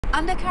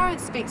Undercurrent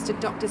speaks to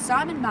Dr.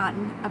 Simon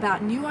Martin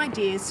about new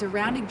ideas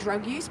surrounding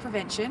drug use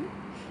prevention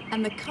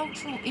and the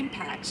cultural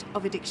impact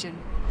of addiction.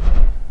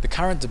 The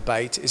current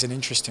debate is an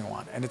interesting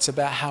one, and it's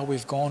about how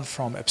we've gone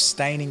from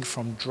abstaining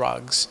from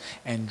drugs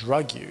and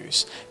drug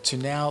use to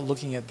now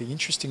looking at the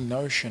interesting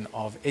notion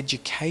of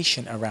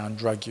education around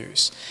drug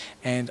use.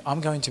 And I'm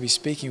going to be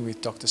speaking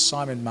with Dr.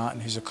 Simon Martin,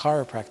 who's a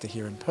chiropractor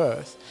here in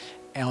Perth,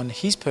 on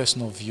his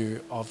personal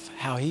view of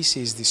how he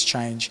sees this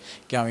change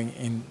going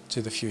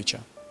into the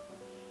future.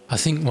 I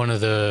think one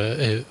of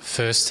the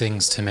first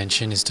things to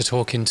mention is to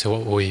talk into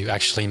what we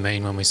actually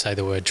mean when we say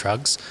the word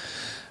drugs.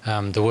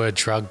 The word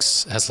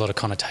drugs has a lot of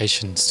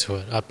connotations to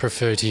it. I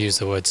prefer to use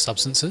the word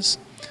substances,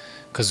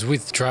 because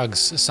with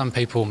drugs, some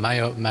people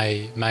may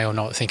or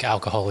not think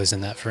alcohol is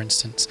in that, for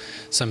instance.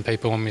 Some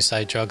people, when we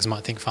say drugs,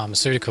 might think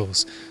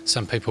pharmaceuticals.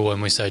 Some people, when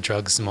we say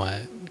drugs,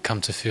 might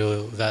come to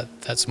feel that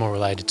that's more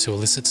related to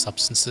illicit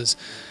substances,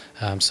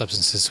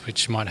 substances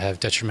which might have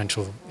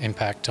detrimental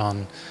impact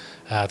on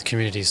the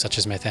community, such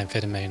as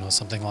methamphetamine or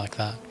something like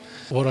that.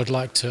 What I'd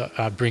like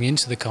to bring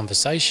into the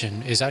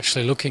conversation is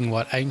actually looking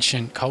what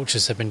ancient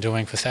cultures have been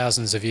doing for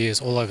thousands of years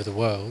all over the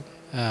world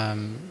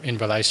in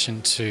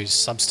relation to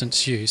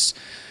substance use,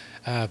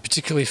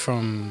 particularly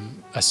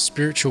from a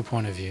spiritual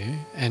point of view,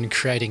 and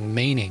creating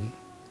meaning,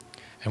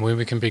 and where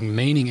we can bring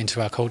meaning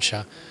into our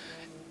culture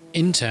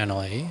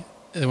internally.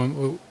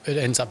 It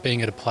ends up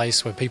being at a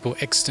place where people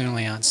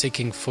externally aren't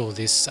seeking for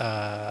this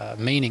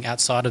meaning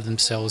outside of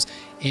themselves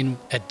in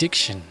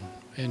addiction,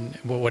 in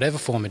whatever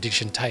form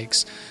addiction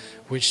takes,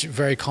 which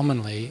very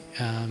commonly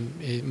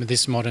in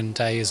this modern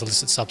day is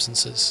illicit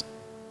substances.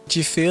 Do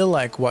you feel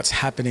like what's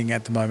happening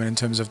at the moment in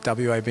terms of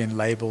WA being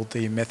labelled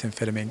the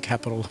methamphetamine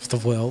capital of the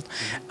world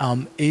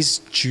is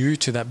due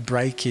to that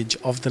breakage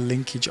of the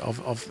linkage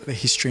of the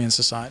history and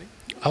society?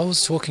 I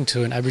was talking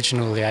to an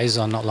Aboriginal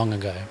liaison not long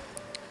ago,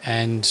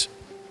 and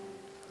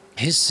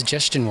his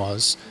suggestion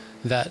was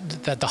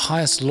that the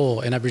highest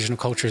law in Aboriginal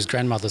culture is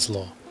grandmother's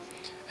law.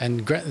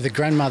 And the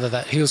grandmother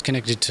that he was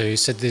connected to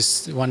said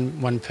this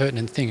one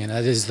pertinent thing, and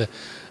that is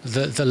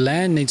the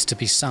land needs to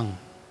be sung.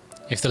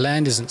 If the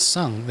land isn't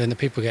sung, then the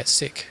people get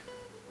sick.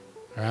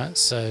 All right,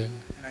 so...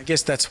 And I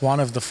guess that's one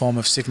of the form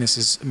of sickness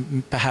is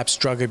perhaps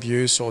drug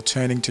abuse or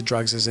turning to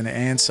drugs as an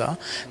answer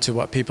to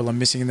what people are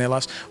missing in their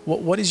lives.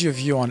 What is your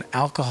view on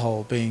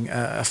alcohol being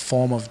a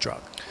form of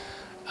drug?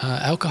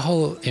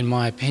 Alcohol, in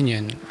my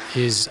opinion,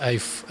 is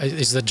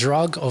the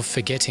drug of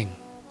forgetting.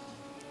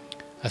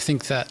 I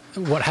think that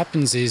what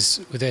happens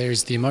is there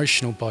is the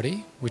emotional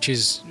body, which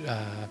is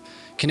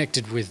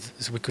connected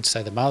with, we could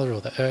say, the mother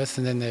or the earth,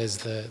 and then there's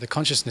the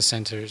consciousness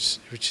centers,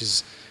 which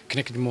is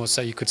connected more,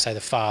 so you could say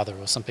the father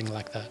or something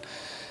like that.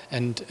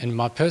 And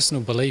my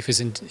personal belief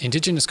is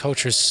Indigenous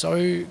culture is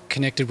so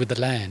connected with the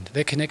land.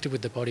 They're connected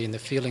with the body and the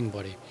feeling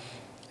body.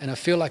 And I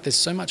feel like there's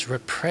so much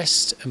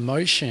repressed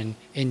emotion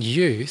in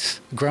youth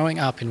growing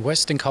up in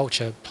Western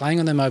culture, playing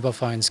on their mobile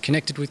phones,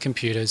 connected with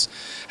computers,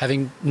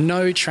 having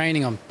no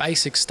training on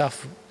basic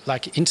stuff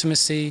like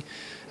intimacy,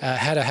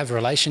 how to have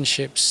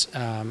relationships,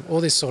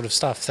 all this sort of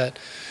stuff, that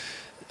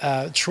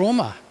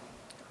trauma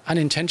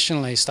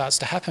unintentionally starts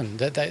to happen.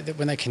 That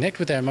when they connect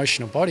with their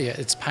emotional body,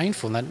 it's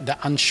painful, and they're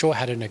unsure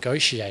how to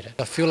negotiate it.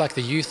 I feel like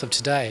the youth of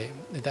today,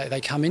 they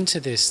come into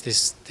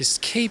this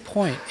key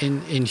point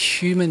in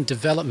human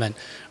development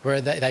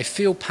where they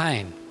feel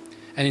pain,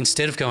 and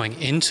instead of going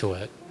into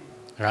it,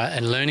 right,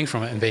 and learning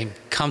from it and being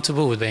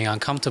comfortable with being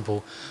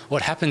uncomfortable,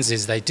 what happens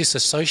is they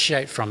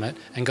disassociate from it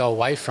and go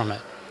away from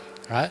it,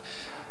 right?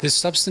 The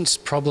substance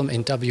problem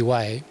in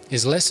WA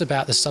is less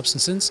about the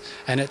substances,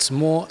 and it's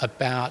more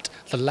about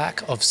the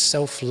lack of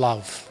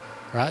self-love,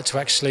 right? To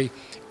actually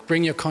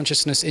bring your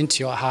consciousness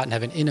into your heart and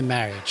have an inner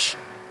marriage,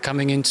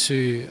 coming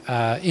into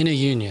inner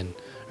union,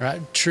 right?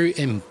 True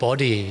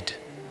embodied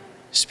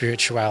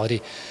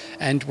spirituality.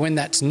 And when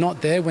that's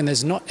not there, when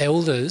there's not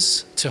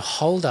elders to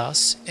hold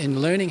us in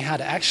learning how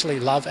to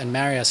actually love and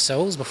marry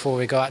ourselves before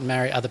we go out and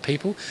marry other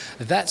people,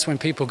 that's when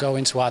people go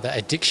into either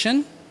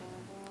addiction,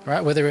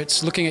 right? Whether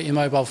it's looking at your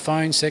mobile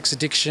phone, sex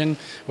addiction,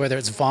 whether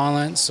it's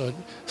violence or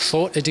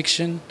thought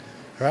addiction,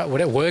 right?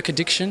 Whatever, work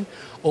addiction,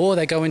 or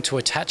they go into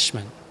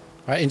attachment,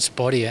 right? Into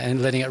body and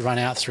letting it run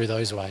out through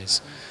those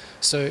ways.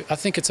 So I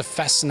think it's a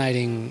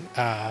fascinating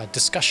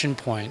discussion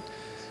point,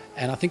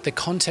 and I think the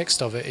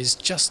context of it is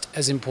just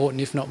as important,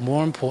 if not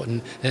more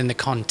important, than the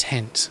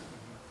content.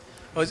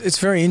 Well, it's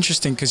very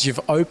interesting because you've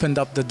opened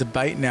up the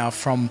debate now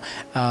from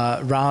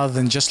rather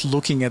than just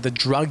looking at the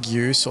drug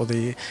use or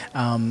the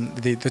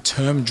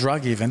term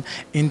drug even,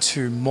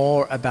 into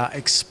more about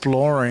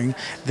exploring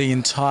the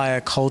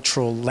entire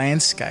cultural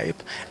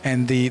landscape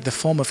and the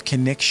form of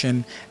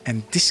connection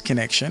and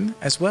disconnection,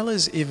 as well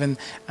as even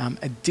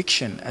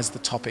addiction as the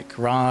topic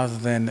rather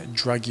than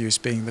drug use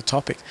being the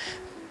topic.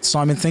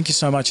 Simon, thank you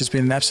so much. It's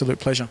been an absolute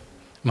pleasure.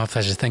 My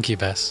pleasure. Thank you,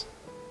 Bas.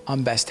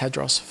 I'm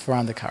Tadros for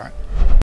Undercurrent.